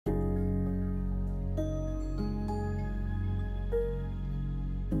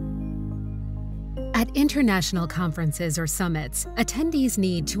At international conferences or summits, attendees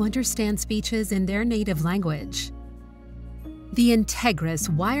need to understand speeches in their native language. The INTEGRUS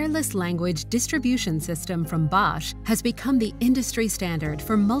wireless language distribution system from Bosch has become the industry standard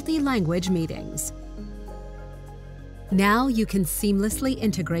for multi-language meetings. Now you can seamlessly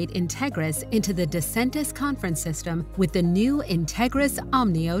integrate INTEGRUS into the DICENTIS Conference System with the new INTEGRUS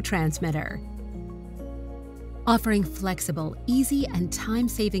OMNEO Transmitter. Offering flexible, easy, and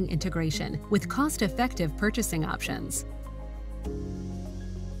time-saving integration with cost-effective purchasing options.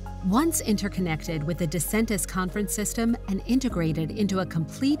 Once interconnected with the DICENTIS Conference System and integrated into a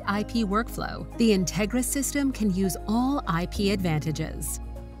complete IP workflow, the INTEGRUS system can use all IP advantages.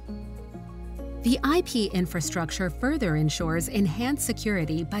 The IP infrastructure further ensures enhanced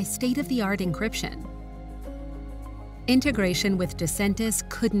security by state-of-the-art encryption. Integration with DICENTIS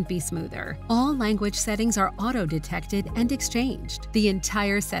couldn't be smoother. All language settings are auto-detected and exchanged. The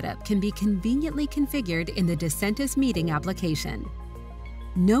entire setup can be conveniently configured in the DICENTIS meeting application.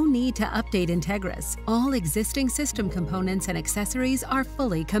 No need to update INTEGRUS. All existing system components and accessories are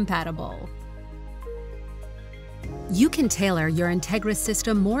fully compatible. You can tailor your INTEGRUS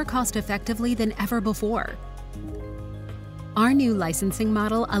system more cost-effectively than ever before. Our new licensing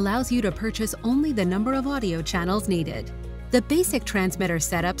model allows you to purchase only the number of audio channels needed. The basic transmitter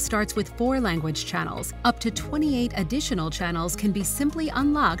setup starts with 4 language channels. Up to 28 additional channels can be simply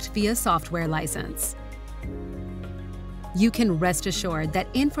unlocked via software license. You can rest assured that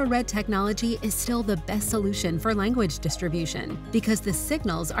infrared technology is still the best solution for language distribution because the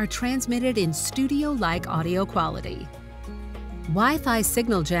signals are transmitted in studio-like audio quality. Wi-Fi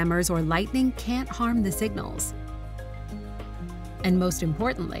signal jammers or lightning can't harm the signals. And most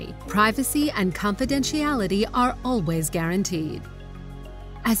importantly, privacy and confidentiality are always guaranteed,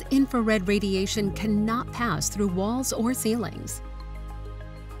 as infrared radiation cannot pass through walls or ceilings.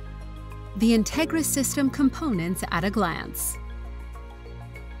 The INTEGRUS system components at a glance.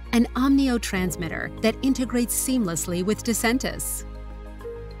 An OMNEO transmitter that integrates seamlessly with DICENTIS.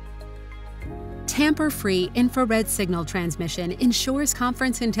 Tamper-free infrared signal transmission ensures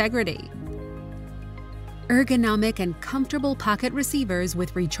conference integrity. Ergonomic and comfortable pocket receivers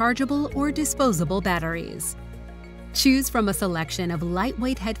with rechargeable or disposable batteries. Choose from a selection of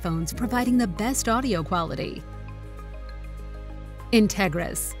lightweight headphones providing the best audio quality.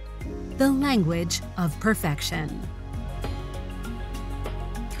 INTEGRUS, the language of perfection.